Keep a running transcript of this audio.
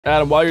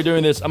Adam, while you're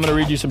doing this, I'm gonna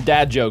read you some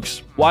dad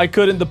jokes. Why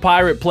couldn't the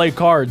pirate play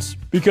cards?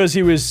 Because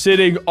he was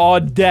sitting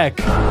on deck.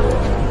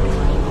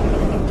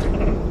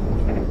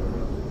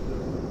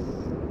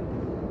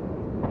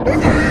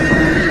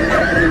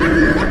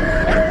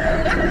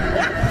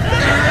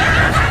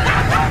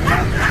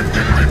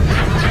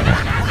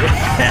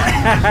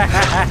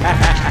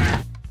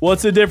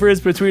 What's the difference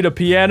between a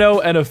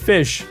piano and a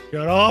fish?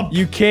 Shut up.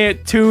 You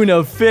can't tune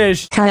a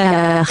fish. Ja,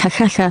 ja,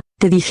 ja, ja.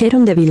 Te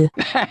dijeron débil.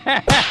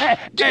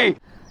 Hey.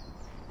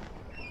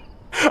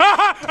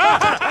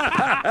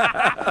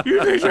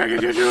 You think I can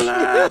get you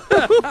laugh?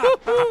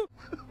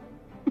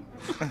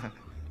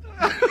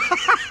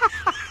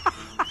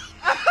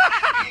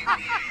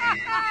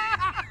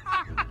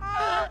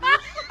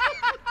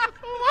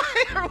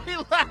 Why are we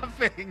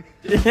laughing?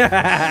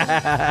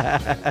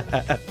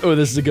 Oh,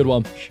 this is a good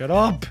one. Shut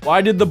up.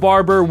 Why did the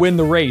barber win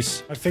the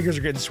race? My fingers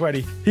are getting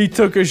sweaty. He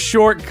took a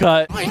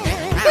shortcut. I'm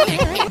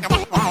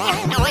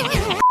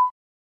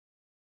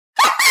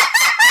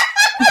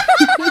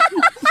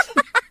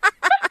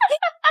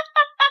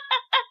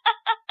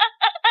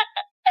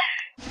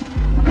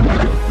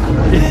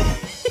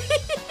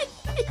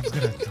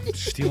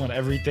stealing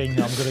everything.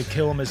 I'm gonna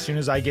kill him as soon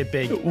as I get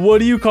big. What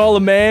do you call a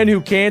man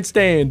who can't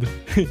stand?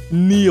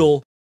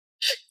 Neil.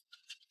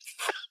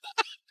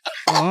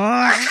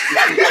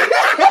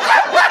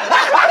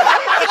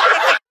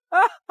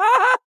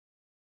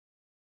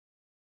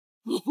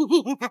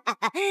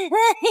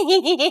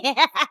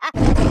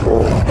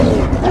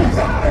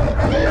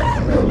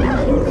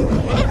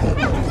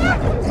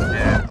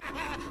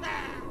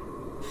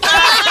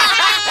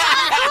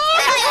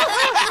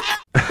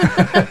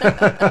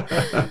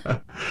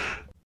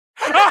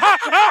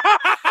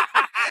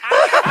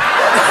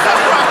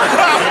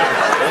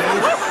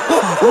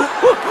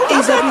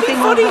 Is everything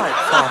all right,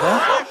 Father?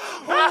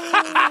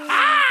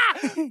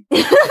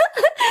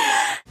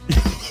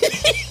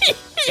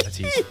 That's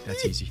easy.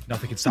 That's easy.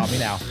 Nothing can stop me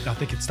now.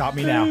 Nothing can stop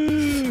me now.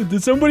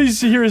 Did somebody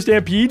hear a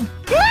stampede?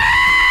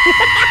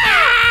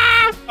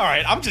 All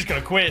right, I'm just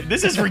gonna quit.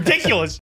 This is ridiculous.